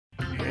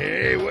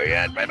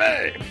at,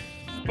 baby?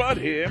 Spud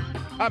here.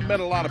 I've met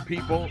a lot of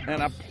people,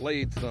 and I've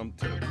played some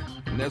too.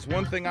 And there's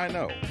one thing I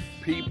know.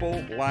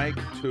 People like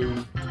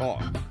to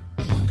talk.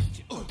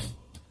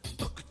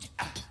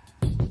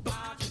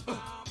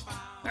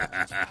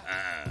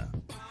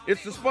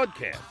 It's the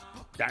SPUDCAST.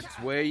 That's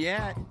where you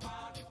at.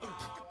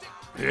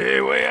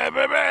 Hey, where you at,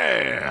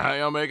 baby? How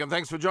y'all making?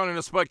 Thanks for joining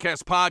the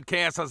SPUDCAST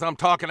podcast as I'm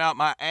talking out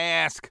my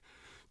ass.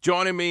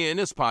 Joining me in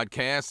this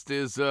podcast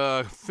is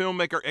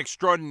filmmaker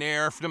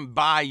extraordinaire from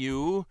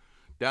Bayou,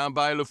 down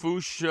by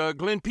Lafourche,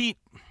 Glenn Pete.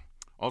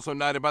 Also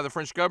knighted by the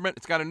French government.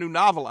 It's got a new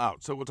novel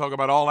out, so we'll talk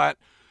about all that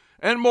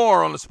and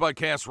more on the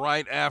SPUDCAST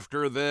right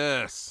after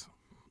this.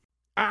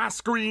 I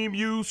scream,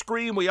 you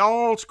scream, we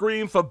all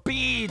scream for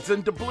beads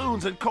and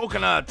doubloons and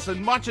coconuts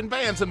and marching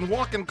bands and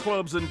walking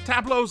clubs and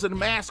tableaus and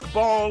masked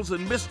balls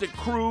and mystic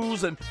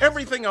crews and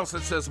everything else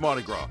that says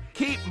Mardi Gras.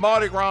 Keep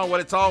Mardi Gras what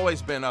it's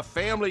always been, a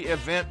family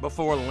event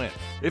before Lent.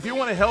 If you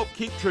want to help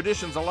keep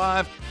traditions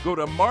alive, go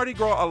to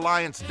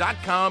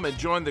MardiGrasAlliance.com and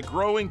join the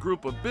growing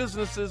group of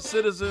businesses,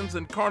 citizens,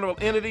 and carnival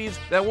entities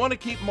that want to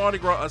keep Mardi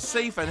Gras a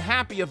safe and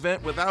happy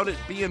event without it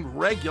being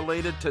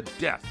regulated to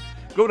death.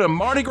 Go to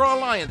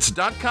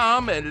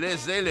MardiGrasAlliance.com and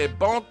laissez les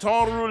bon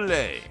temps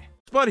rouler.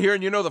 Spud here,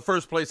 and you know the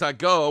first place I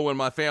go when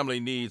my family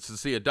needs to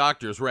see a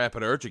doctor is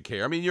rapid urgent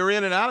care. I mean, you're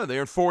in and out of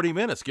there in 40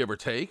 minutes, give or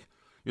take.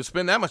 You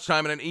spend that much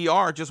time in an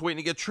ER just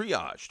waiting to get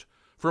triaged.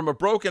 From a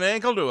broken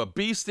ankle to a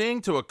bee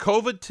sting to a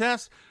COVID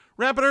test,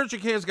 rapid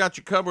urgent care's got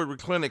you covered with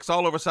clinics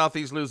all over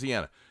Southeast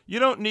Louisiana. You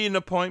don't need an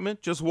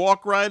appointment. Just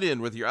walk right in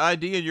with your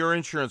ID and your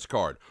insurance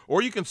card.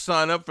 Or you can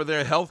sign up for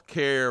their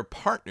healthcare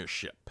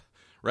partnership.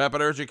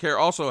 Rapid Urgent Care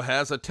also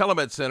has a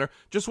telemed center.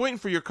 Just waiting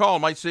for your call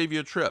might save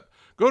you a trip.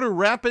 Go to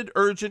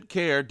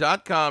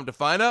rapidurgentcare.com to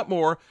find out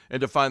more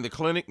and to find the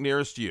clinic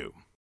nearest you.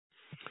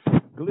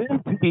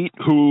 Glenn Pete,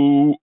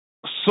 who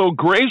so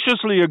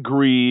graciously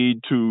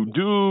agreed to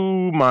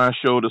do my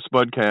show, the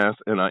SPUDCAST,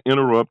 and I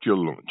interrupt your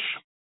lunch.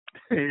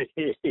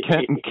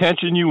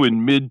 Catching you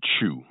in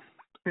mid-chew.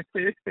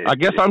 I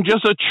guess I'm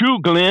just a chew,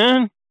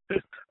 Glenn.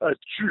 A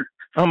chew.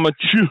 I'm a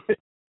chew.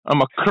 I'm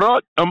a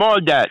crot. I'm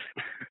all that.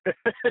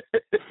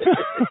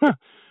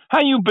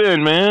 How you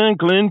been, man?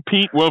 Glenn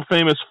Pete, world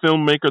famous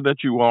filmmaker that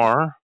you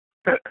are.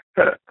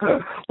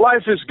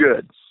 Life is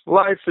good.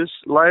 Life is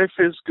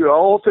good.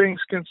 All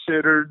things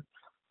considered,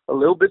 a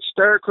little bit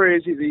stir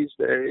crazy these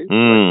days,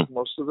 like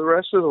most of the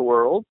rest of the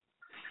world.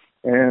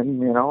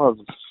 And you know, I've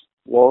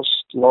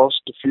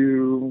lost a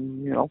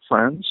few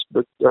friends,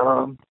 but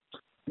so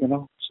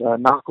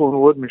knock on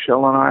wood,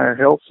 Michelle and I are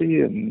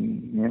healthy,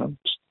 and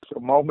for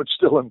the moment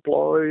still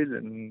employed,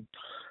 and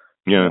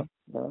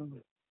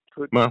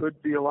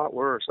could be a lot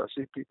worse. I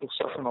see people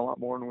suffering a lot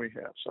more than we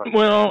have. So I'm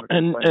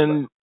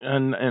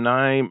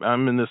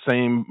in the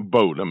same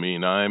boat. I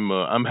mean,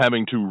 I'm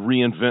having to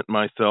reinvent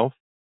myself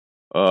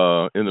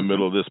in the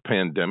middle of this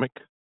pandemic.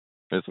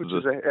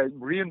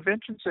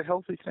 Reinvention's a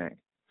healthy thing.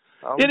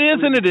 It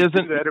is and it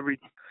isn't.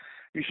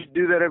 You should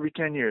do that every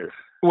 10 years.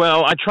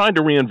 Well, I tried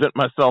to reinvent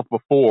myself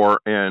before,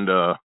 and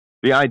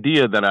the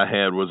idea that I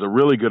had was a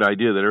really good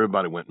idea that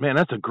everybody went, man,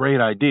 that's a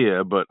great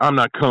idea, but I'm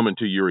not coming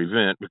to your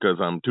event because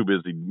I'm too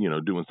busy,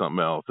 doing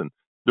something else. And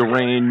the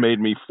rain made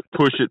me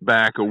push it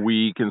back a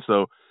week. And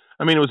so,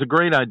 I mean, it was a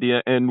great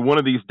idea. And one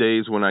of these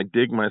days when I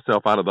dig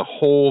myself out of the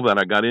hole that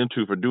I got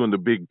into for doing the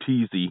big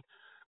Teasy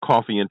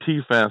Coffee and Tea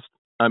Fest,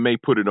 I may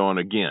put it on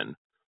again.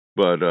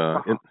 But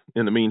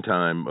in the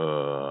meantime,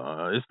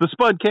 it's the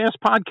SPUDCAST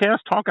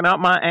podcast talking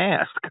out my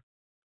ass.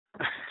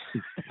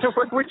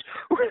 which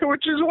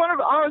is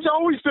has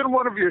always been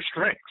one of your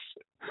strengths.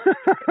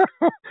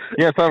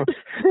 Yes,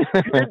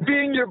 it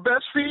being your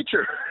best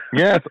feature.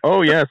 Yes,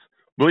 oh yes.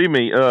 Believe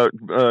me,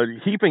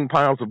 heaping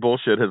piles of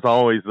bullshit has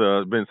always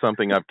been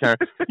something I've carried.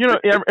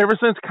 Ever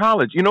since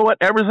college. You know what?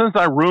 Ever since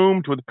I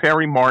roomed with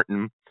Perry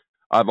Martin,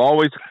 I've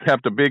always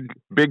kept a big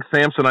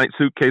Samsonite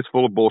suitcase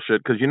full of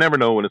bullshit because you never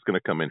know when it's going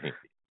to come in handy.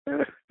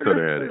 So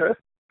there it is.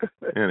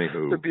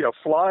 Anywho. There'd be a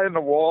fly in the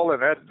wall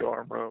in that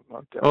dorm room.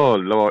 Oh,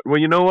 Lord. Well,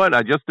 you know what?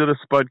 I just did a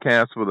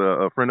SPUDCAST with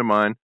a friend of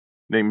mine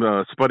named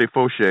Spuddy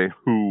Fauché,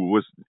 who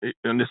was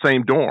in the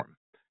same dorm.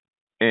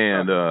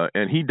 And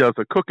he does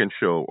a cooking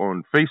show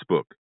on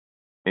Facebook.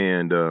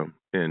 And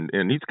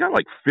he's got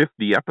like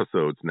 50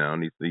 episodes now.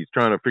 And he's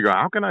trying to figure out,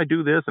 how can I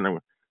do this?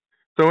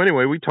 So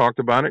anyway, we talked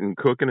about it and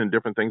cooking and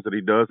different things that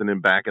he does. And then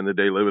back in the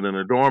day, living in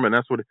a dorm. And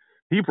that's what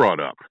he brought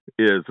up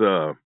is,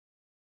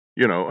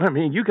 I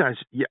mean, you guys,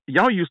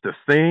 y'all used to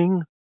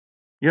sing,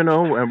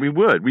 and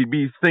we'd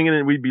be singing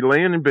and we'd be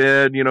laying in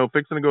bed,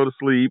 fixing to go to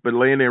sleep, but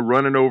laying there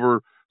running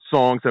over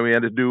songs that we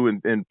had to do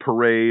in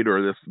Parade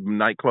or this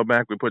nightclub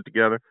act we put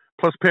together.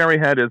 Plus Perry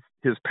had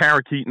his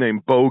parakeet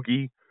named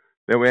Bogey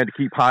that we had to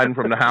keep hiding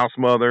from the house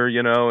mother,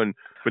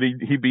 but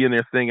he'd be in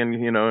there singing,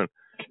 he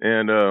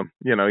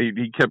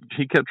kept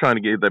trying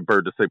to get that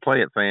bird to say,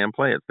 play it, Sam.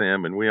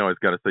 And we always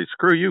got to say,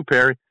 screw you,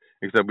 Perry,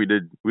 except we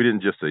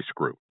didn't just say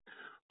screw.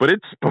 But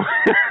it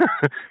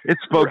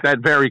spoke that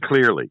very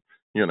clearly,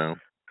 Anyway,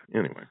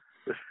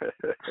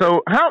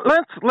 so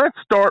let's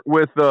start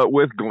with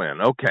Glenn.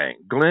 Okay,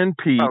 Glenn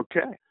Pete.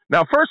 Okay.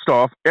 Now, first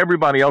off,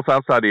 everybody else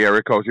outside the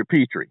area calls you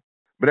Petrie.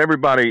 But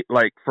everybody,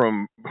 like,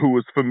 from who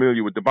was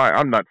familiar with the Bayou,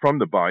 I'm not from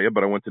the Bayou,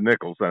 but I went to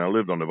Nichols, and I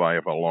lived on the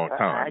Bayou for a long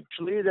time.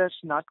 Actually, that's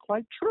not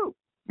quite true.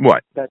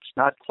 What? That's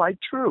not quite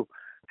true.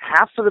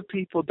 Half of the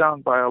people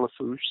down by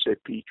Lafourche say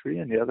Petrie,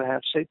 and the other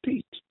half say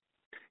Pete.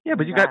 Yeah,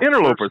 but you got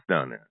interlopers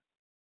down there.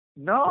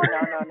 No.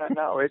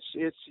 It's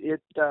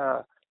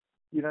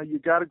you know, you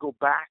got to go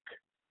back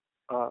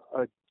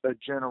a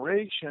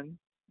generation.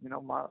 You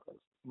know,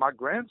 my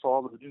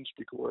grandfather didn't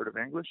speak a word of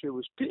English. It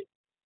was Pitt.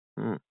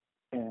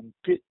 And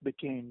Pitt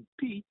became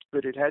Pete,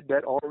 but it had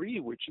that R-E,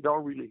 which you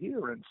don't really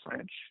hear in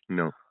French.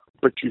 No.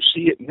 But you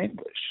see it in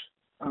English.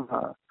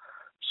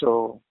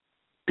 So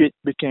Pitt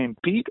became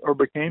Pete or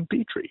became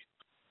Petrie.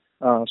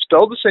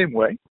 Spelled the same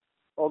way,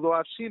 although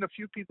I've seen a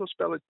few people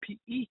spell it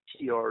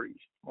P-E-T-R-E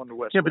on the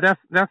West. Yeah, but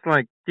that's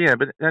like, yeah,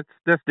 but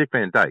that's Dick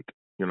Van Dyke.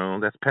 You know,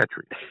 that's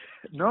Petrie.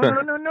 No, they're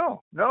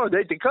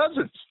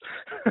cousins.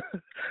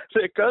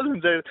 They're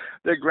cousins.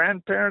 Their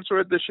grandparents were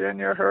at the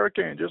Chenier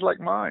Hurricane, just like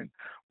mine,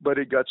 but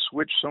it got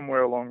switched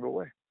somewhere along the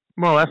way.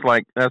 Well, that's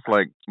like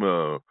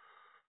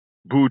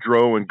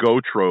Boudreaux and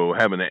Gautreaux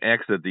having an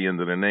X at the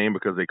end of the name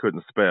because they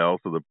couldn't spell,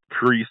 so the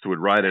priest would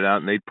write it out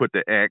and they'd put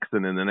the X,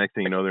 and then the next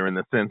thing you know, they're in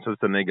the census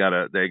and they got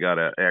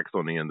a X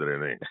on the end of their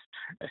name.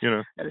 You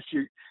know. And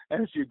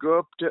if you go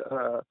up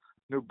to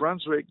New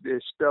Brunswick, they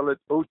spell it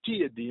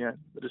O-T at the end,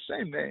 but the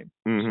same name.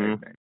 Mm-hmm.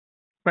 Same name.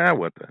 Well,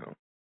 what the hell?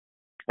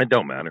 It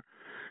don't matter.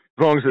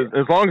 As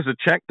long as the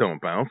check don't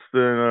bounce,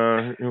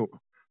 then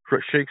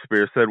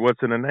Shakespeare said,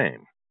 "What's in a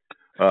name?"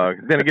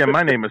 Then again,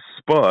 my name is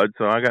Spud,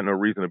 so I got no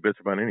reason to bitch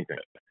about anything.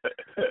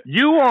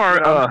 You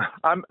are.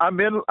 I'm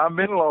in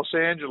Los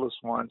Angeles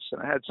once,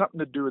 and I had something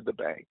to do with the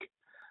bank,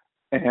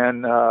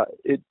 and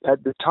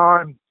at the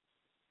time.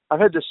 I've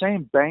had the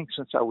same bank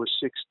since I was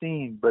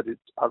 16, but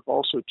I've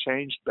also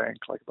changed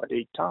banks like about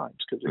 8 times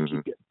because they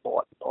keep getting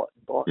bought.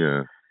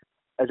 Yeah.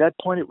 At that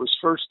point, it was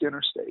First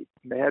Interstate,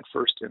 and they had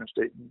First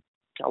Interstate in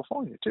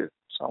California too.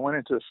 So I went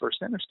into the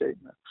First Interstate,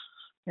 and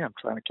I'm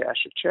trying to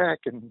cash a check,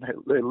 and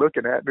they're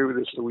looking at me with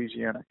this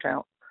Louisiana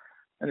account,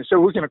 and they said,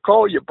 "We're going to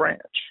call your branch."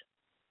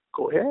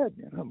 Go ahead,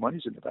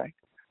 money's in the bank.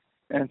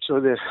 And so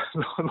the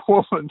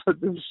woman,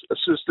 this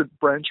assistant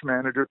branch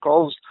manager,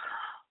 calls,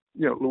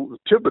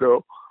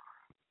 Thibodeau.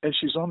 And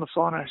she's on the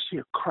phone, and I see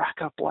her crack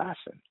up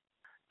laughing.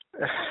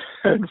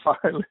 And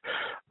finally,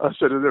 I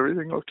said, "Is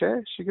everything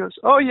okay?" She goes,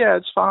 "Oh yeah,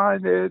 it's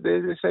fine. They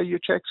say your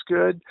check's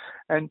good,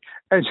 and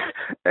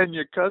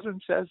your cousin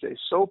says they're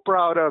so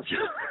proud of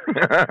you."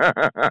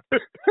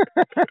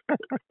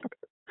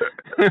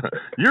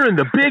 You're in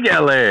the big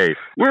LA.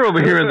 We're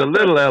over here in the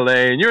little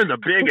LA, and you're in the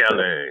big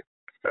LA.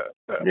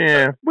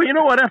 Yeah. Well, you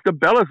know what? After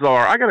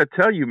Bellazzar, I got to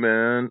tell you,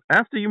 man.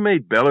 After you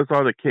made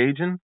Bellazzar the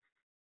Cajun,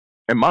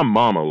 and my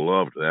mama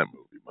loved that movie.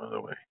 By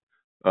the way,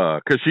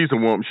 because she's a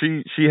woman,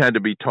 she had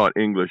to be taught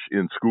English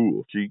in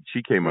school.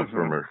 She came up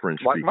from her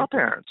French like speaking. my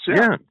parents.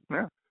 Yeah.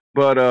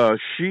 But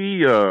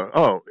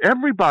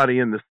everybody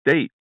in the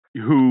state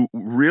who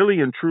really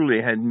and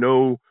truly had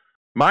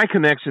my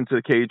connection to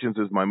the Cajuns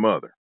is my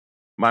mother.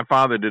 My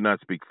father did not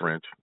speak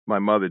French. My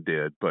mother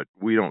did, but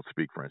we don't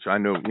speak French. I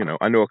know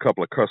a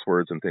couple of cuss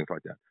words and things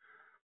like that.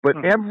 But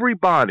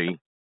everybody,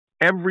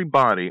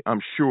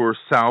 I'm sure,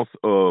 south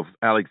of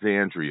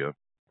Alexandria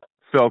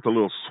felt a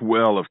little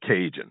swell of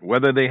Cajun,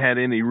 whether they had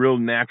any real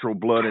natural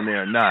blood in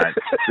there or not.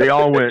 They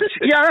all went,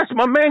 "Yeah, that's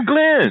my man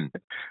Glenn.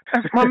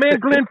 That's my man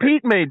Glenn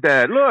Pete made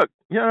that. Look,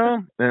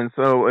 And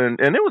so, and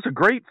it was a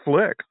great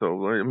flick.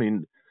 So, I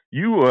mean,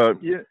 you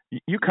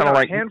kind of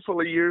like a handful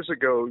of years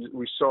ago,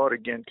 we saw it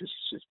again because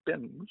it's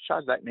been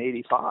shot that in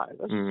 '85.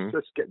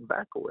 That's getting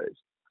back a ways.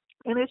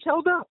 And it's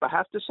held up, I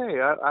have to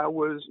say. I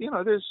was,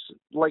 there's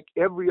like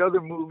every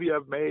other movie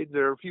I've made,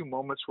 there are a few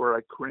moments where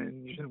I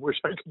cringe and wish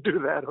I could do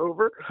that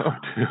over.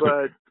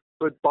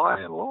 But by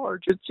and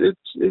large, it's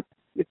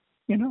like,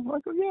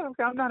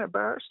 I'm not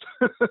embarrassed.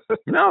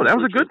 No, that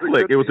was a good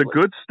flick. It was a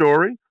good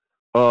story.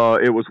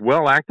 It was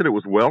well acted. It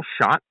was well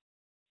shot.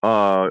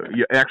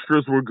 Your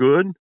extras were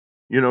good.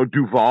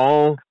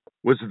 Duvall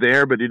was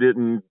there, but he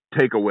didn't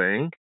take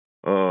away.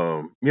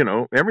 I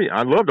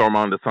loved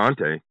Armand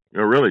Asante. I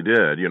really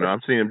did.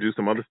 I've seen him do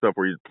some other stuff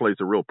where he plays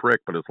a real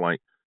prick, but it's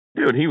like,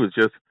 dude, he was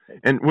just.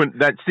 And when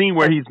that scene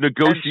where he's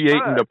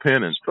negotiating the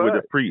penance with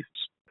the priest.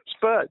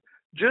 Spud,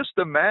 just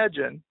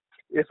imagine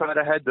if I'd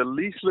have had the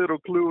least little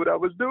clue what I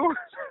was doing.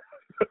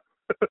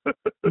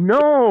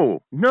 No,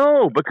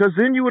 because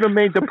then you would have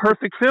made the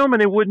perfect film,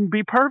 and it wouldn't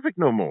be perfect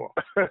no more.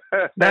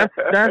 That's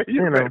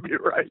you may be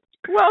right.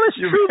 Well, it's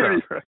true.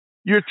 Right.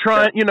 You're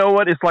trying. You know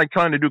what? It's like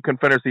trying to do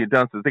Confederacy of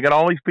Dunces. They got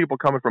all these people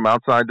coming from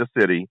outside the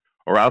city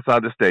or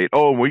outside the state.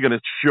 Oh, we're going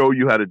to show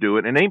you how to do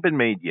it. And it ain't been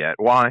made yet.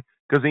 Why?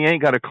 Because they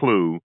ain't got a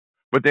clue,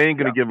 but they ain't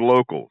going to give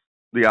locals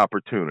the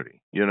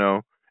opportunity,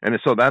 And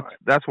so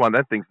that's why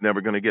that thing's never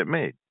going to get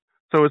made.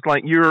 So it's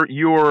like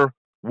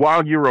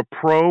while you're a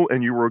pro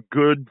and you were a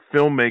good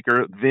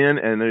filmmaker then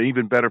and an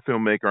even better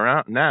filmmaker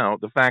out now,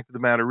 the fact of the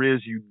matter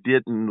is you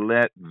didn't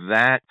let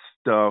that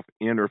stuff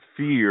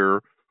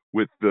interfere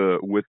with the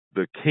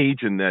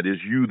Cajun that is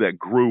you, that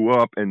grew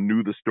up and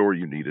knew the story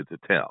you needed to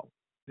tell.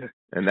 Yeah.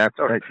 And that's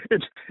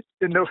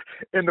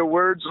in the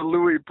words of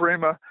Louis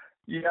Prima.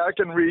 Yeah, I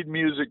can read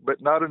music,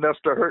 but not enough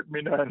to hurt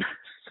me none.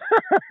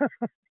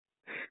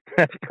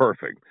 That's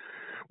perfect.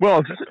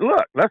 Well,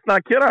 look, let's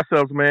not kid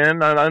ourselves,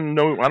 man. I don't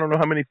know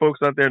how many folks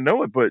out there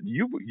know it, but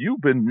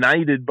you've been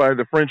knighted by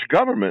the French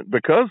government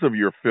because of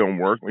your film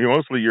work.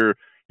 Mostly your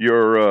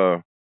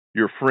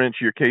French,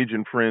 your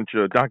Cajun French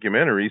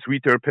documentaries,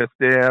 Huit Heures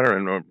Pester,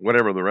 and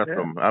whatever the rest of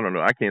them. I don't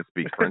know. I can't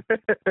speak French,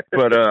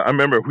 but I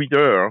remember Huit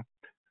Heures.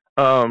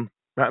 I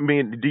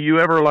mean, do you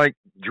ever like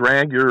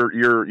drag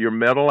your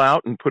medal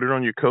out and put it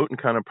on your coat and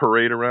kind of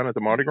parade around at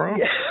the Mardi Gras?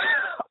 Yeah,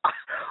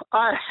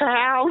 I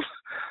have,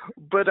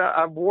 but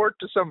I wore it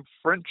to some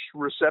French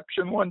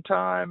reception one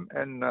time,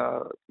 and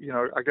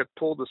I got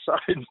pulled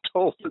aside and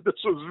told that this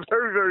was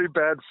very, very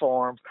bad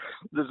form.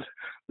 That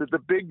the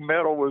big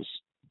medal was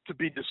to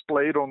be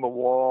displayed on the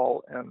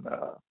wall, and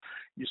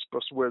you're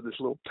supposed to wear this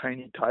little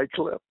tiny tie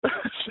clip. A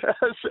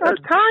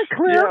tie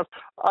clip? Yeah,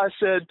 I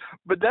said,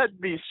 but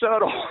that'd be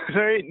subtle.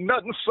 There ain't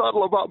nothing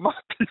subtle about my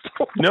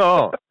people.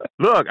 No,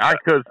 look, I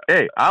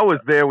was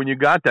there when you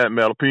got that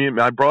medal.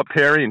 I brought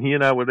Perry, and he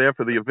and I were there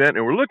for the event,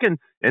 and we're looking,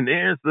 and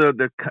there's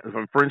the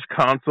French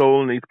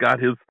consul, and he's got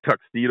his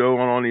tuxedo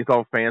on. He's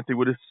all fancy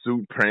with his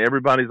suit.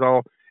 Everybody's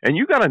all, and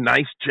you got a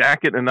nice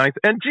jacket and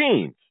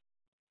jeans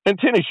and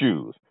tennis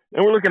shoes.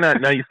 And we're looking at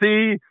it. Now, you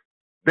see,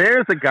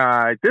 there's a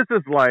guy. This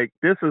is like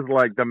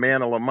the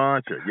man of La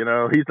Mancha.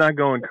 He's not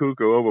going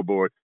cuckoo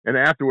overboard. And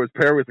afterwards,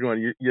 Perry was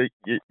going, you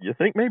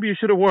think maybe you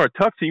should have worn a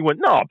tux? He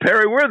went, no,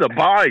 Perry, we're the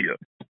bayou.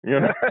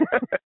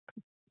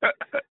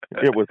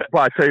 It was.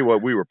 Well, I tell you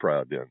what, we were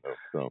proud then, though.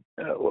 So.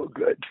 Well,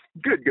 good.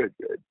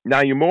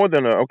 Now, you're more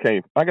than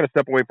okay. I got to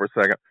step away for a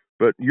second.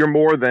 But you're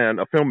more than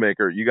a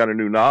filmmaker. You got a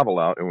new novel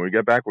out, and when we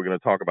get back, we're going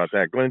to talk about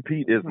that. Glenn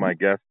Pete is my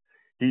guest.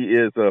 He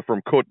is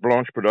from Cote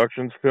Blanche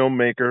Productions,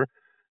 filmmaker,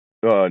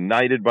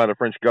 knighted by the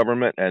French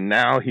government, and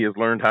now he has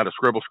learned how to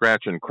scribble,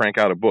 scratch, and crank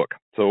out a book.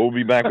 So we'll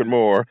be back with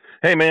more.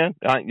 Hey, man,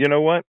 you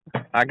know what?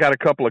 I got a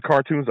couple of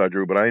cartoons I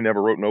drew, but I ain't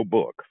never wrote no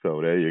book. So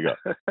there you go.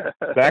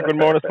 Back with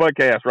more of the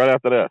SPUDCAST right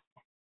after this.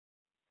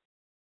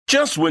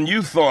 Just when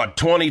you thought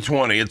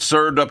 2020 had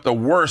served up the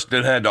worst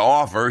it had to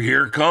offer,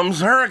 here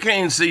comes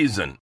hurricane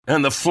season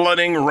and the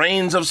flooding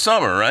rains of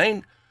summer,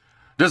 right?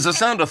 Does the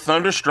sound of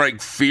thunder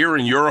strike fear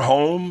in your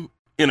home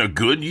in a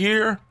good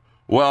year?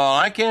 Well,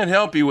 I can't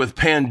help you with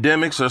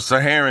pandemics or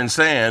Saharan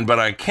sand, but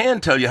I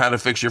can tell you how to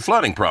fix your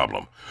flooding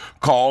problem.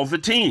 Call the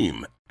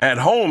team at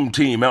Home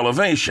Team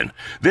Elevation.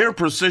 Their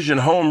precision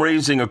home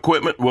raising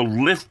equipment will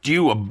lift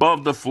you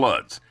above the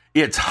floods.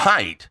 It's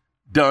height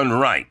done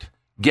right,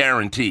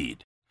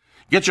 guaranteed.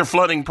 Get your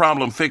flooding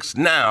problem fixed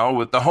now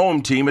with the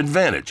Home Team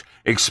Advantage.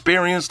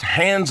 Experienced,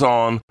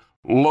 hands-on,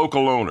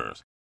 local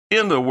owners.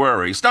 In the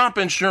worry, stop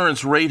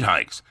insurance rate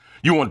hikes.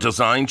 You want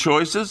design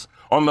choices?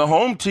 On the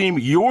Home Team,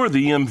 you're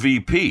the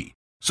MVP.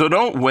 So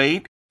don't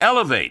wait,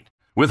 elevate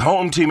with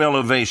Home Team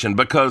Elevation,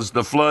 because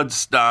the flood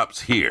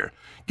stops here.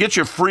 Get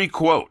your free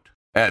quote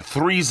at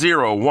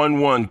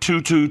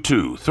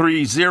 3011222,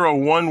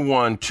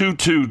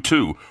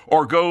 3011222,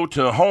 or go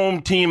to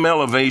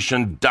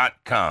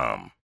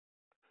hometeamelevation.com.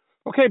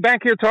 Okay,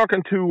 back here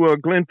talking to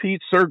Glenn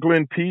Pete, Sir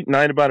Glenn Pete,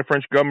 knighted by the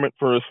French government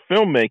for his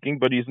filmmaking,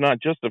 but he's not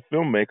just a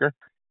filmmaker.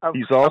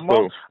 He's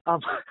also...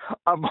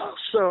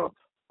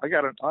 I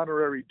got an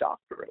honorary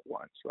doctorate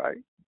once, right?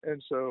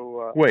 And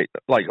so... Wait,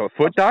 like a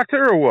foot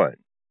doctor or what?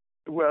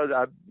 Well,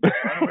 I'm an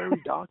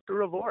honorary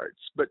doctor of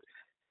arts, but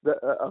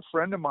a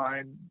friend of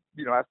mine,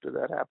 after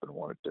that happened,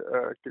 wanted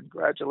to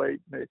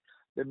congratulate me.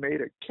 They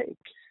made a cake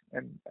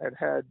and it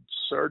had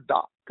Sir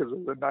Doc because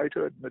of the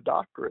knighthood and the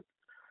doctorate.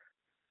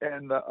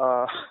 And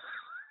I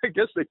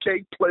guess the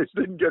cake place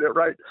didn't get it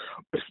right.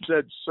 It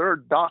said Sir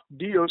Doc,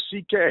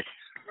 D-O-C-K.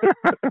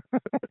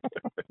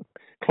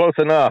 Close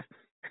enough.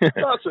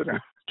 Close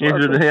enough.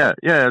 Yeah.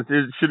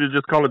 It should have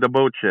just called it the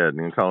boat shed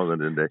and called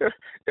it a day.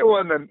 It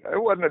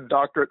wasn't a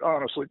doctorate,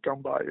 honestly,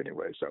 come by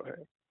anyway. So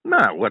hey.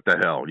 Nah, what the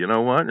hell? You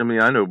know what? I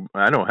mean, I don't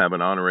have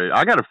an honorary.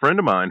 I got a friend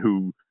of mine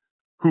who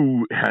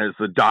has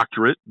a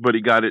doctorate, but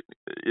he got it.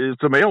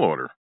 It's a mail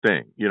order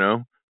thing,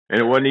 and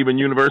it wasn't even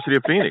University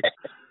of Phoenix.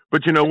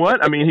 But you know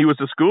what? I mean, he was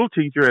a school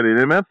teacher at an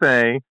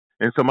MFA,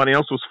 and somebody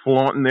else was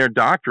flaunting their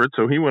doctorate,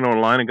 so he went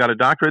online and got a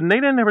doctorate, and they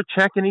didn't ever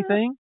check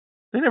anything.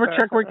 They never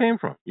checked where it came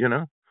from,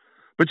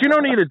 But you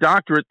don't need a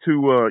doctorate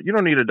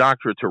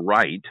to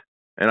write.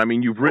 And I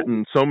mean, you've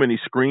written so many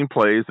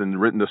screenplays and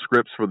written the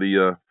scripts for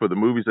the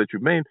movies that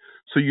you've made.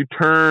 So you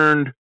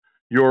turned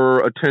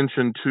your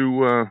attention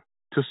to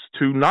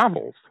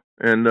novels.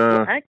 And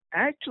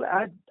actually,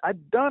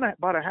 I'd done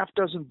about a half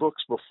dozen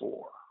books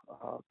before.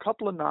 A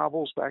couple of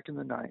novels back in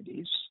the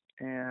 90s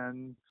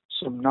and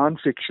some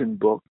nonfiction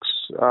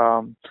books.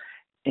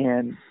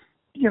 And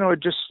it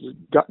just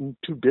gotten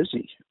too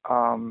busy.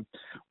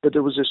 But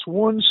there was this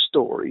one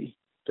story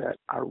that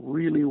I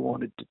really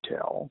wanted to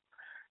tell,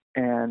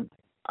 and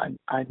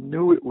I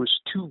knew it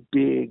was too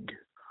big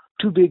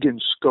in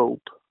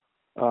scope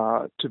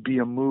to be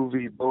a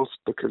movie, both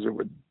because it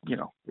would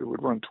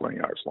run 20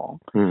 hours long,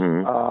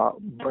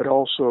 but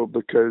also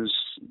because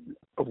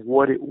of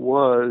what it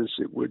was.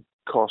 It would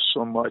cost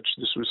so much.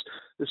 This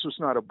was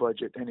not a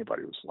budget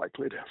anybody was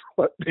likely to ever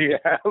let me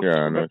have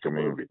to make a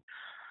movie.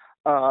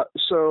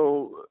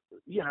 So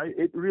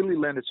it really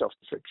lent itself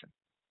to fiction,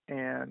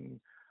 and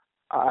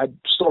I'd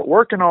start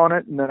working on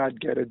it, and then I'd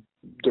get a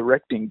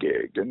directing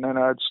gig, and then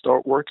I'd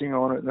start working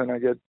on it, and then I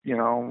get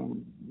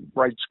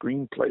write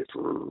screenplay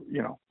for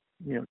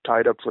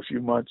tied up for a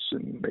few months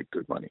and make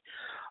good money,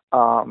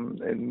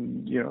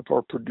 and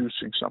for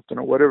producing something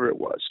or whatever it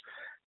was,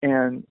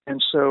 and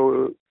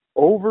so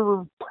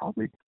over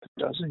probably a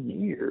dozen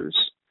years,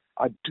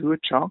 I'd do a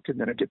chunk and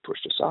then I'd get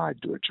pushed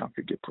aside, do a chunk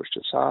and get pushed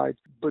aside.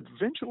 But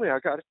eventually I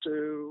got it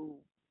to,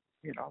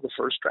 the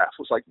first draft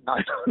was like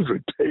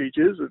 900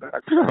 pages, and then I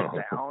cut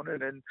it down,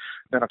 and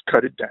then I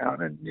cut it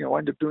down, and, I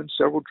ended up doing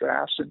several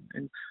drafts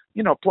and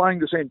applying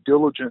the same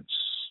diligence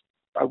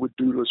I would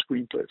do to a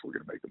screenplay if we're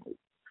going to make a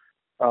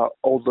movie.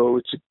 Although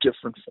it's a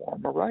different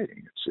form of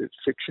writing.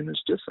 Fiction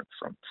is different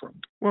from.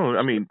 Well,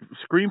 I mean,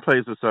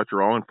 screenplays as such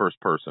are all in first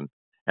person.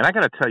 And I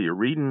got to tell you,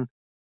 reading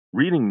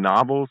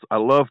novels, I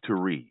love to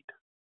read.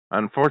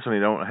 Unfortunately,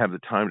 I don't have the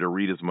time to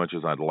read as much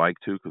as I'd like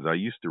to, because I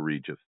used to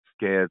read just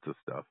scads of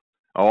stuff,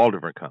 all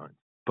different kinds.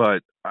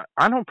 But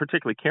I don't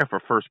particularly care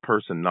for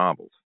first-person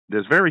novels.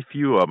 There's very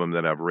few of them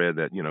that I've read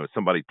that,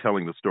 somebody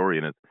telling the story,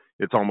 and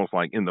it's almost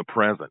like in the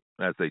present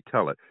as they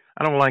tell it.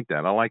 I don't like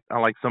that. I like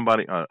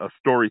somebody, a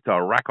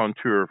storyteller, a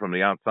raconteur from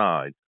the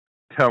outside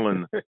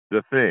telling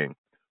the thing.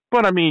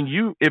 But I mean,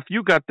 if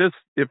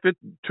it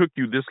took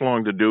you this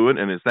long to do it,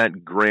 and it's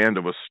that grand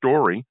of a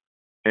story,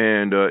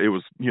 and it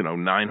was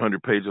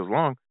 900 pages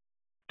long,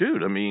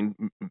 dude. I mean,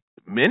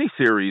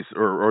 miniseries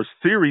or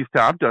series.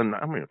 I've done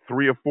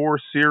 3 or 4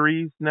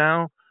 series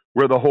now,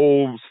 where the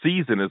whole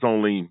season is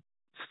only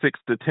 6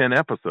 to 10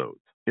 episodes.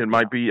 It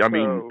might be. I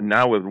mean,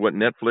 now with what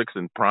Netflix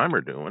and Prime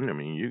are doing, I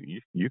mean,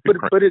 you could.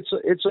 But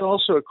it's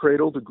also a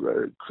cradle to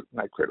grave,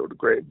 not cradle to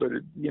grave, but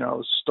it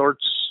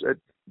starts at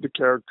the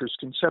character's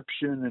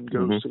conception and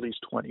goes to at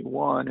least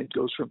 21. It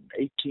goes from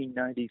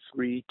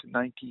 1893 to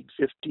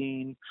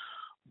 1915,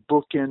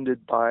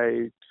 bookended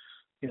by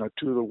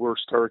 2 of the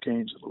worst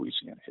hurricanes in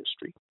Louisiana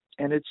history.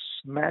 And it's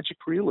magic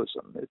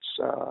realism. It's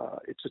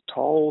a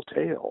tall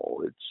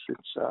tale.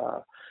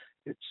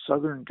 It's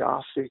Southern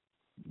Gothic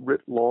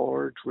writ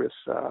large, with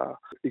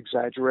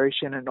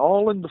exaggeration, and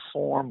all in the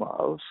form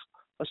of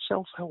a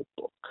self-help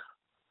book.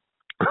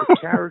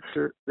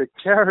 The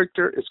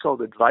character is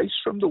called Advice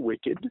from the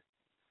Wicked.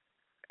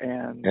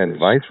 And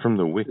Advice from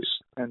the Wicked.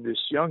 And this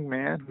young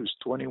man, who's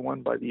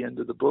 21 by the end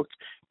of the book,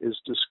 is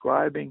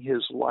describing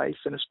his life,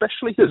 and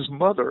especially his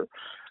mother,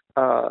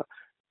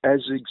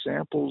 as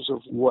examples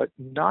of what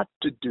not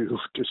to do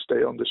to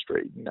stay on the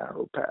straight and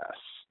narrow path.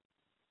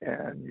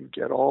 And you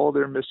get all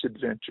their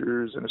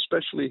misadventures, and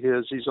especially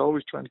his. He's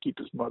always trying to keep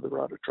his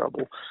mother out of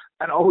trouble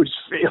and always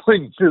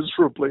failing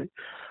miserably,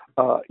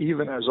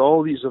 even as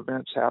all these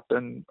events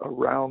happen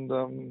around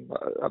them.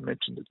 I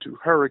mentioned the 2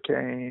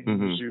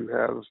 hurricanes. You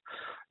have,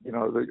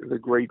 the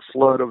Great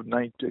Flood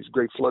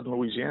Great Flood in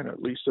Louisiana,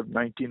 at least of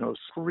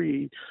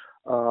 1903.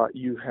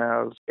 You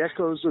have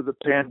echoes of the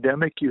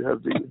pandemic. You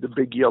have the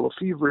big yellow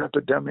fever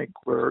epidemic,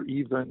 where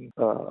even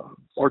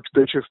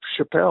Archbishop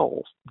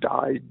Chappelle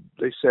died,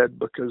 they said,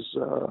 because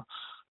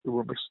there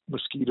were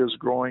mosquitoes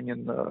growing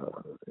in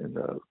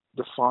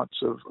the fonts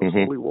of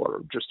holy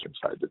water just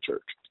inside the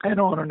church, and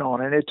on and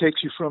on. And it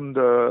takes you from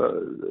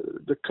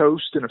the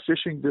coast in a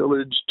fishing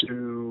village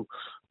to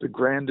the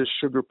grandest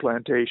sugar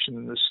plantation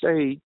in the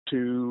state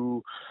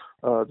to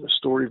the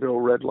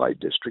Storyville Red Light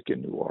District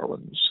in New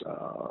Orleans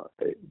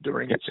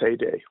during its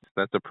heyday.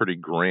 That's a pretty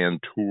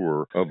grand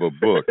tour of a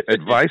book.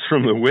 Advice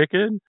from the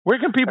Wicked? Where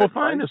can people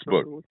find this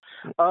book?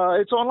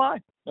 It's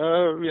online.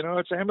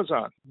 It's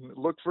Amazon.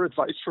 Look for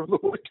Advice from the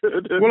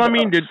Wicked. And, well,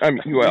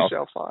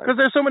 because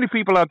there's so many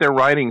people out there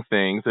writing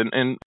things,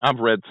 and I've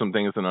read some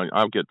things, and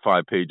I'll get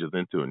 5 pages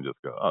into it and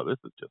just go, oh, this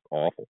is just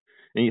awful.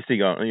 And you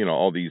see,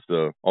 all these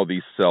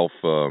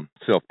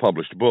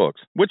self-published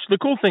books. Which the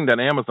cool thing that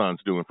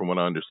Amazon's doing, from what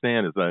I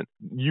understand, is that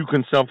you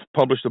can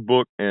self-publish a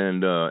book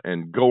and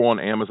go on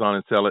Amazon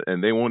and sell it,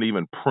 and they won't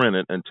even print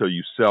it until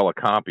you sell a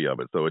copy of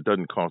it. So it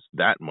doesn't cost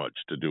that much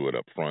to do it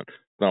up front.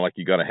 It's not like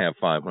you got to have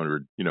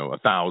 500,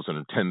 1,000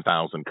 and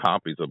 10,000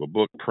 copies of a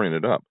book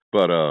printed up.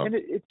 But and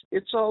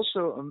it's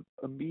also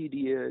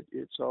immediate.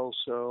 It's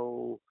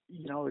also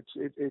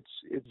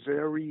it's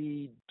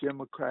very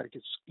democratic.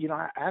 It's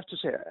I have to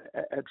say,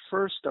 at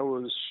first I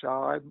was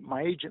shy.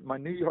 My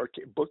New York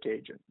book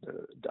agent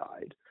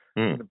died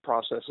in the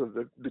process of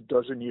the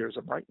dozen years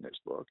of writing this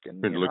book,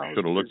 and should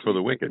have looked for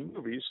the Wicked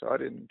movies. So I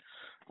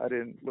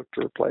didn't look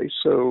to replace.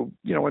 So,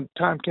 when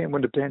time came,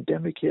 when the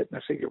pandemic hit, and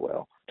I figured,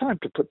 well, time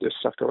to put this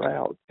sucker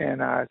out.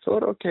 And I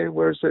thought, okay,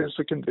 there's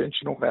the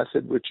conventional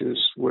method, which is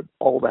what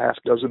all the half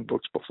dozen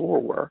books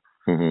before were.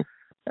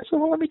 I said,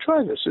 well, let me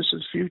try this. This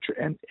is future.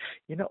 And,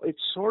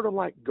 it's sort of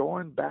like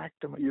going back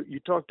to you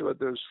talked about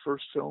those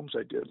first films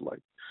I did,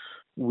 like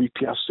We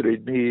Piastre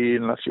Me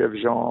and La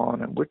Fièvre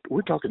Jaune, and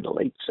we're talking the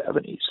late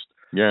 70s.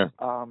 Yeah.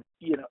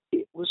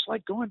 It was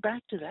like going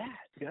back to that.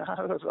 I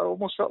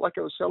almost felt like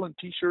I was selling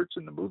T-shirts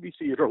in the movie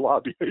theater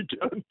lobby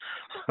again.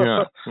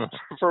 Yeah.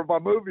 For my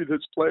movie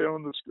that's playing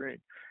on the screen.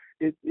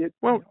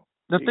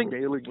 The thing,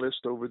 mailing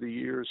list over the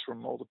years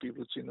from all the people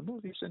who'd seen the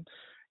movies, and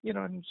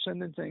and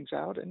sending things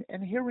out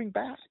and hearing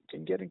back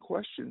and getting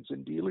questions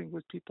and dealing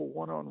with people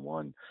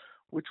one-on-one,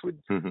 which would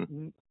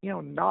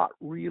not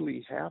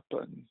really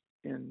happen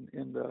in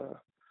the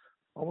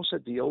almost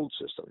at the old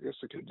system, I guess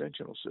the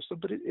conventional system,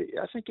 but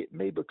I think it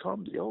may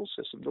become the old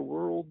system. The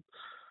world,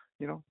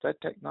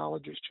 that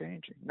technology is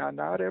changing. Now,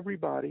 not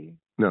everybody,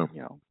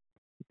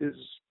 is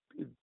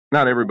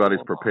not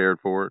everybody's prepared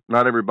for it.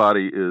 Not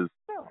everybody is.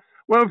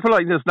 Well, for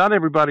like this, not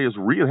everybody is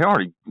real. They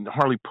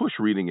hardly push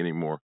reading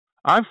anymore.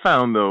 I've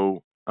found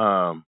though.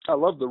 I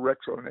love the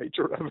retro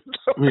nature of it.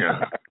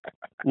 Yeah.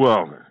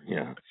 Well,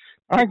 yeah.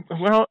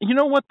 You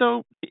know what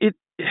though?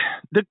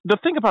 The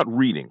thing about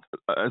reading,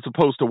 as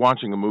opposed to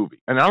watching a movie,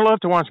 and I love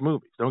to watch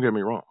movies. Don't get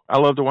me wrong. I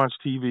love to watch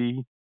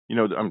TV.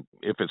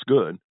 If it's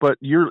good, but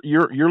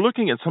you're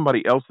looking at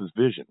somebody else's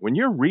vision. When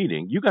you're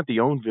reading, you got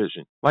the own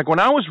vision. Like when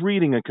I was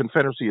reading A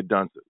Confederacy of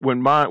Dunces,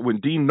 when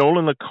Dean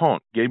Nolan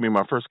LeConte gave me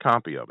my first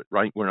copy of it,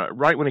 right when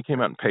it came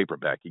out in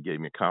paperback, he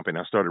gave me a copy, and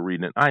I started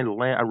reading it. I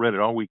read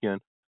it all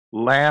weekend,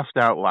 laughed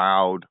out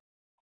loud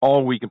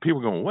all week, and people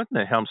were going, "What in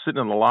the hell?" I'm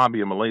sitting in the lobby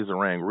of Malaysia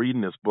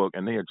reading this book,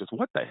 and they are just,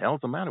 "What the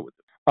hell's the matter with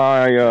it?"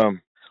 I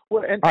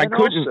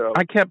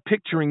kept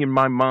picturing in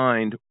my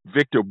mind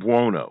Victor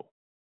Buono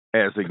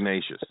as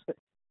Ignatius.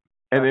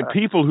 And then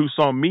people who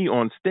saw me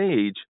on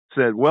stage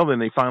said, well, then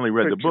they finally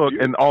read the book,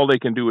 and all they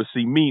can do is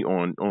see me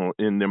on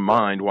in their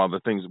mind while the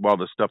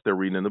stuff they're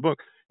reading in the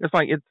book. It's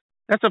like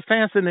that's a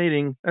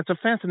fascinating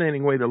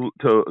way to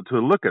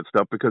look at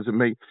stuff, because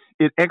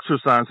it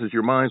exercises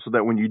your mind so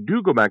that when you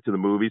do go back to the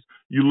movies,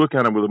 you look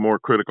at them with a more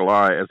critical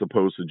eye, as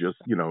opposed to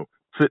just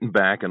sitting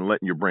back and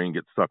letting your brain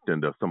get sucked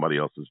into somebody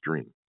else's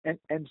dream.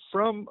 And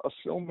from a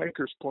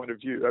filmmaker's point of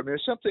view, I mean,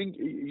 there's something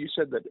you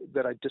said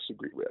that I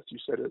disagree with. You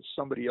said it's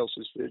somebody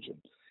else's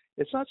vision.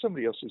 It's not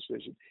somebody else's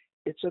vision.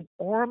 It's an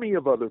army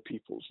of other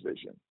people's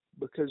vision,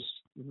 because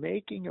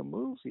making a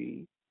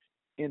movie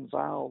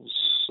involves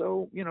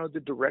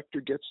the director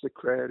gets the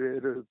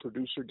credit, or the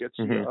producer gets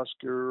the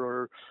Oscar,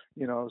 or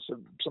so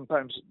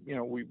sometimes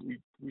we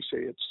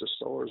say it's the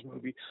Star Wars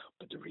movie,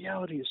 but the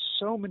reality is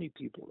so many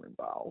people are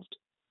involved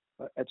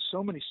at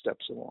so many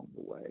steps along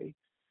the way.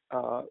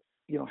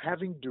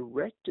 Having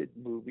directed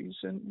movies,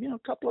 and a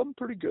couple of them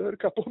pretty good, a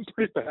couple of them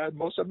pretty bad,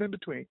 most of them in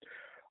between.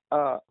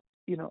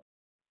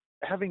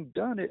 Having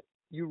done it,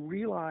 you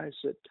realize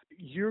that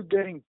you're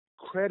getting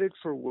credit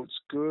for what's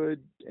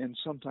good, and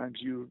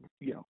sometimes it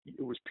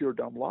was pure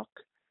dumb luck,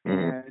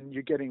 and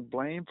you're getting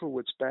blamed for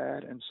what's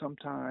bad, and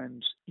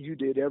sometimes you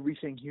did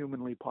everything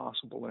humanly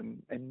possible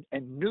and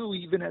knew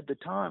even at the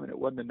time, and it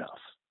wasn't enough.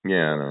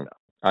 Yeah,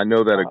 I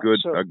know that a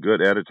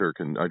good editor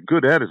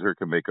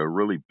can make a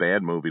really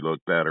bad movie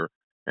look better,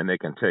 and they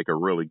can take a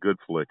really good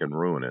flick and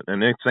ruin it.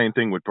 And the same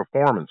thing with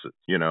performances,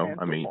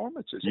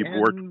 performances,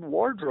 and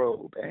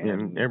wardrobe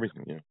and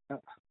everything. Yeah,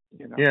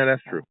 yeah,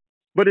 that's true.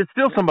 But it's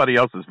still somebody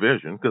else's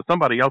vision, because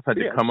somebody else had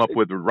to come up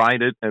with,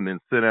 write it, and then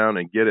sit down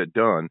and get it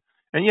done.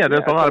 And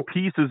there's a lot of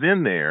pieces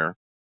in there.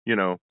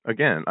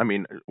 Again, I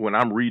mean, when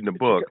I'm reading a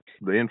book,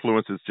 the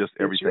influence is just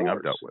everything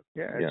I've dealt with.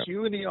 Yeah, it's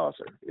you and the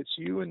author. It's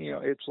you and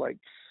it's like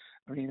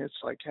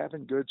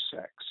having good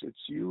sex.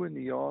 It's you and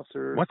the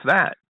author. What's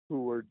that?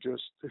 Who are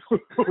just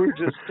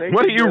taking.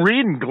 What are you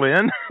reading,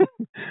 Glenn?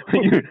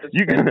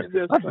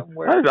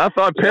 I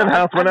thought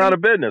Penthouse went out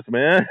of business,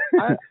 man.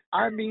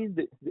 I mean,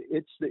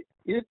 it's the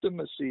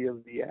intimacy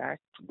of the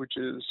act, which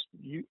is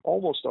you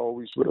almost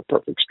always with a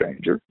perfect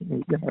stranger.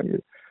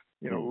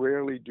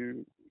 Rarely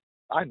do.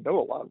 I know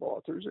a lot of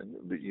authors, and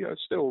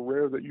it's still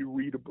rare that you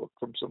read a book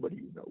from somebody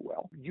you know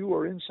well. You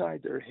are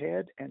inside their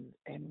head, and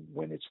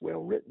when it's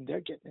well written,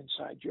 they're getting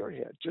inside your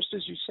head, just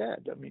as you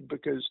said. I mean,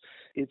 because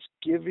it's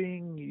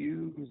giving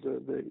you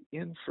the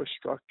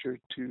infrastructure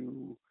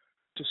to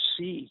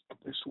see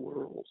this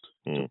world,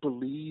 to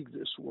believe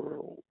this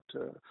world,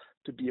 to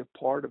be a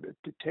part of it,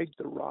 to take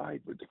the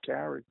ride with the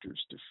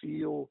characters, to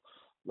feel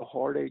the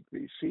heartache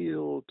they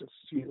feel, to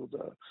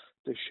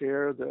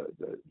share the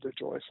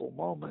joyful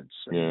moments,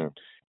 and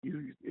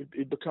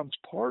it becomes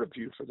part of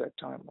you for that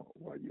time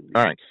while you read.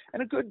 All right.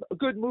 And a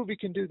good movie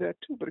can do that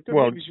too, but a good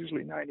movie is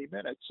usually 90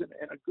 minutes,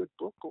 and a good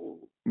book will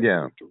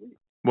to read.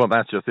 Well,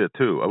 that's just it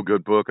too. A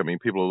good book, I mean,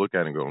 people will look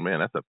at it and go, man,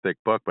 that's a thick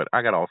book, but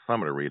I got all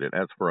summer to read it.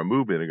 As for a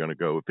movie, they're going to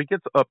go, if it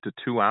gets up to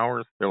 2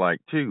 hours, they're like,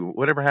 gee,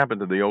 whatever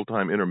happened to the old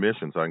time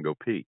intermission so I can go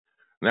pee?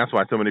 And that's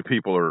why so many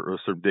people are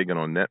sort of digging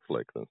on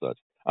Netflix and such.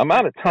 I'm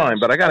out of time,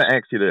 but I got to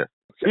ask you this.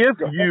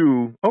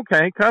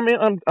 Come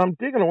in. I'm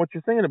digging on what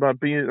you're saying about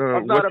being.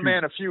 I'm not a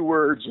man of few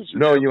words.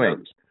 No, you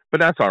ain't.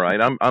 But that's all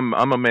right. I'm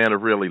a man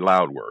of really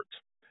loud words.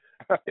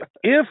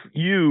 If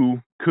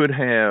you could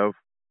have,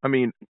 I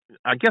mean,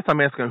 I guess I'm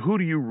asking, who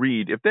do you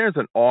read? If there's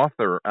an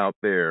author out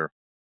there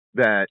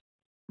that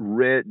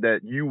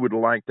that you would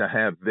like to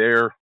have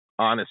their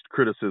honest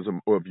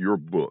criticism of your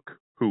book,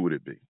 who would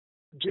it be?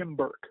 James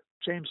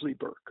Lee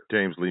Burke.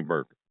 James Lee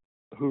Burke.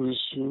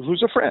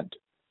 Who's a friend.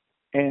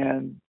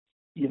 And,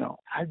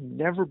 I've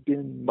never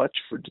been much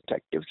for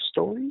detective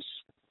stories,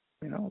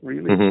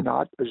 really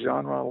not a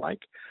genre I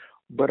like.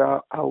 But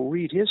I'll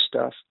read his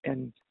stuff,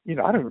 and,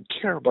 I don't even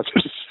care about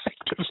the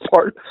detective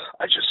part.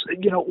 I just,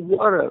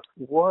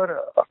 what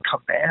a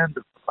command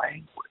of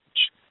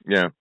language.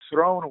 Yeah.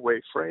 Thrown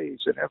away phrase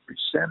in every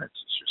sentence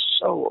is just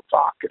so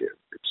evocative.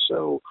 It's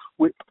so,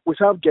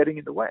 without getting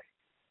in the way.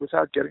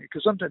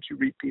 Because sometimes you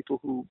read people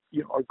who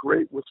are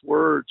great with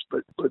words,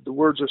 but the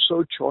words are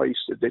so choice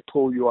that they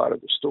pull you out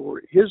of the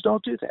story. His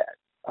don't do that.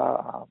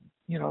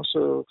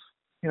 So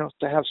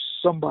to have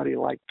somebody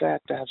like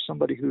that, to have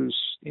somebody who's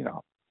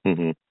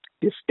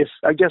if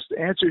I guess to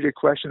answer your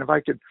question, if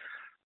I could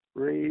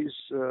raise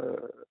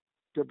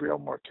Gabriel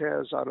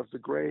Marquez out of the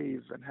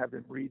grave and have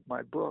him read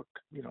my book,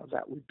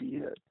 that would be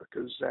it,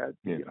 because that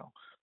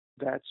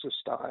that's a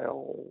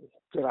style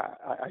that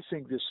I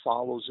think this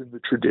follows in the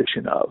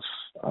tradition of.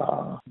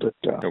 Of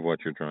what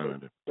you're trying to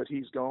do. But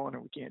he's gone,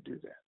 and we can't do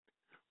that.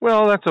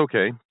 Well, that's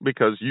okay,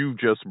 because you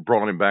just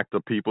brought him back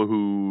to people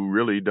who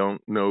really don't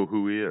know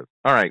who he is.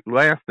 All right,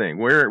 last thing.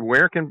 Where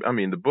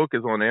the book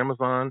is on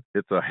Amazon.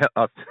 It's a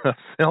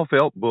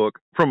self-help book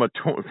from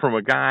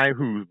a guy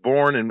who's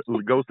born and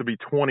who goes to be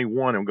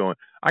 21. I'm going,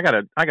 I got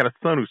a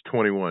son who's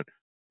 21.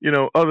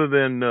 Other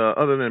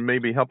than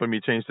maybe helping me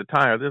change the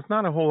tire, there's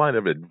not a whole lot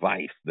of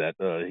advice that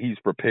he's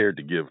prepared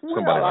to give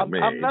somebody like me.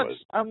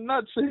 I'm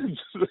not saying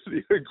that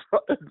the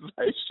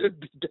advice should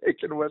be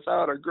taken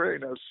without a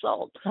grain of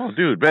salt. Oh,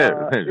 dude, man,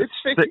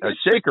 a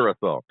shaker of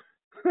salt.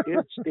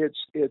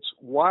 It's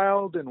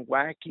wild and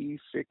wacky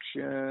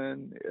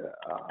fiction.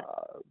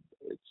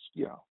 It's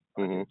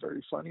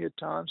very funny at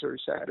times,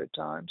 very sad at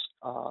times,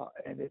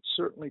 and it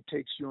certainly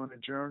takes you on a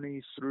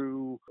journey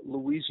through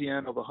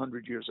Louisiana of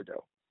 100 years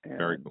ago.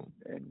 Very cool.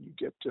 And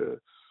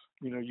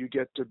you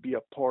get to be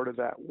a part of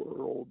that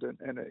world,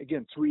 and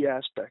again, three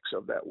aspects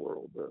of that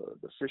world: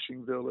 the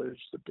fishing village,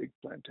 the big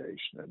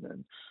plantation, and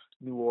then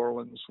New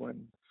Orleans,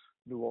 when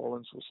New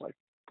Orleans was like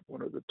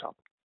one of the top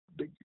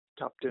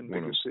 10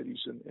 biggest cities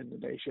in the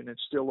nation, and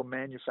still a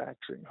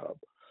manufacturing hub.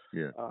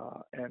 Yeah.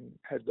 And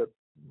had the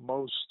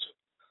most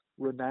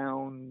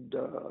renowned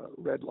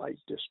red light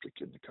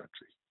district in the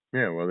country.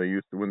 Yeah, well,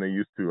 when they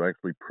used to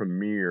actually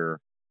premiere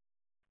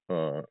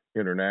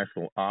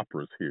international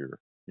operas here,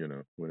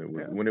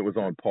 when it was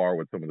on par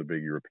with some of the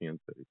big European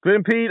cities.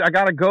 Glenn Pete, I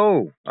gotta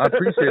go. I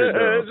appreciate it.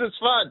 This is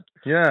fun.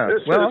 Yeah.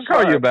 I'll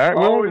call you back.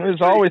 Well, there's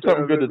always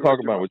something good to talk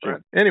about with you.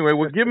 Anyway,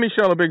 give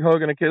Michelle a big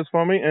hug and a kiss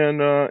for me, and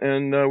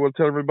we'll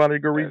tell everybody to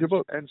go read your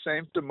book. And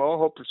same to Mo.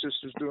 Hope your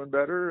sister's doing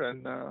better.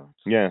 And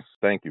yeah,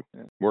 thank you.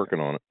 Yeah.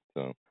 Working on it.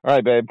 So, all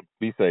right, babe.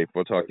 Be safe.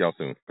 We'll talk to y'all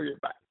soon. Okay,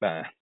 bye.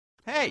 Bye.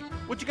 Hey,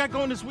 what you got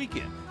going this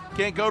weekend?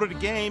 Can't go to the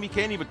game, you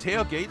can't even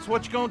tailgate, so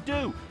what you gonna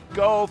do?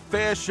 Go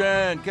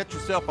fishing! Get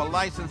yourself a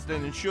licensed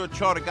and insured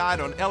charter guide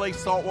on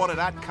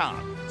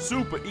lasaltwater.com.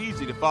 Super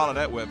easy to follow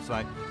that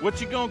website. What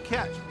you gonna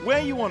catch?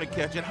 Where you wanna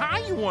catch it? How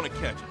you wanna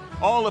catch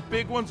it? All the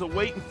big ones are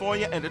waiting for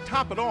you, and to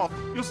top it off,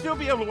 you'll still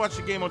be able to watch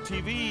the game on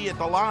TV at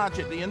the lodge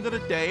at the end of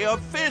the day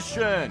of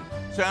fishing.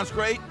 Sounds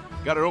great?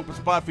 Got an open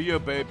spot for you,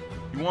 babe.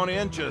 You want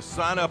in? Just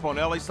sign up on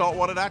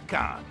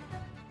lasaltwater.com.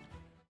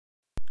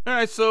 All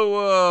right,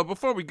 so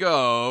before we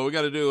go, we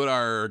got to do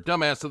our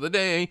dumbass of the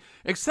day,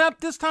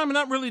 except this time we're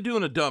not really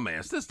doing a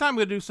dumbass. This time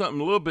we're going to do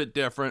something a little bit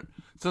different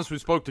since we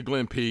spoke to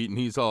Glenn Pete, and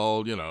he's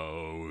all,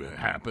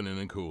 happening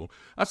and cool.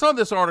 I saw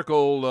this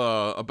article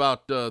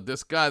about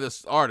this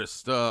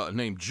artist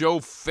named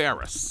Joe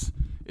Ferris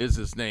is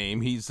his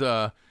name. He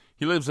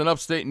lives in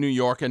upstate New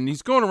York, and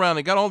he's going around.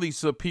 They got all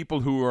these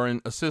people who are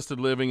in assisted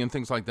living and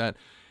things like that.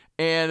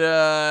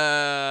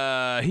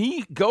 And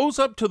he goes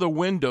up to the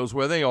windows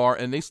where they are,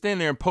 and they stand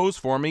there and pose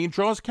for him. He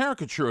draws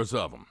caricatures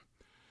of them.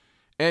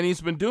 And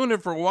he's been doing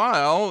it for a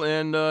while,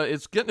 and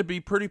it's getting to be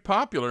pretty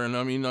popular. And,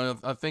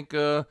 I think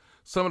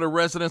some of the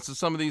residents of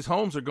some of these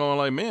homes are going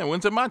like, man,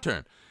 when's it my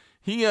turn?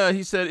 He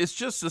said it's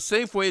just a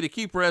safe way to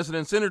keep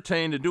residents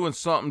entertained and doing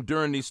something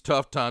during these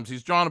tough times.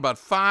 He's drawn about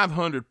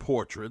 500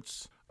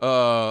 portraits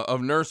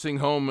of nursing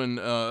home and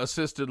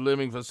assisted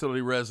living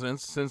facility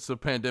residents since the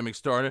pandemic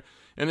started.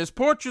 And his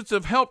portraits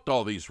have helped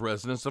all these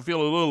residents to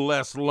feel a little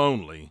less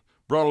lonely,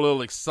 brought a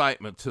little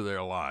excitement to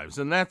their lives.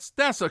 And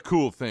that's a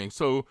cool thing.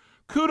 So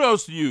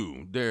kudos to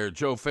you there,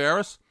 Joe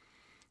Ferris.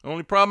 The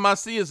only problem I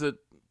see is that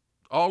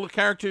all the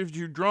characters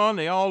you've drawn,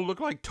 they all look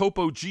like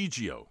Topo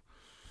Gigio.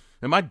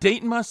 Am I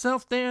dating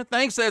myself there?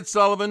 Thanks, Ed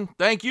Sullivan.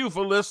 Thank you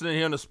for listening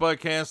here on the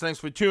SPUDCAST. Thanks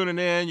for tuning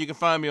in. You can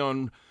find me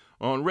on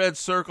Red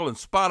Circle and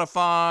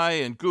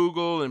Spotify and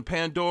Google and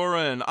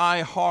Pandora and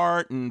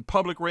iHeart and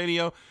Public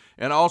Radio.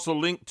 And I also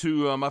link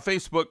to my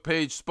Facebook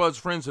page, Spuds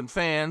Friends and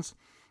Fans.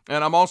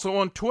 And I'm also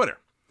on Twitter.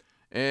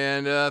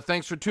 And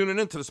thanks for tuning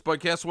in to the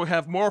SPUDCAST. We'll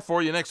have more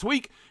for you next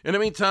week. In the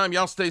meantime,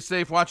 y'all stay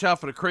safe. Watch out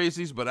for the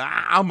crazies. But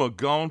I'm a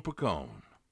gone pecan.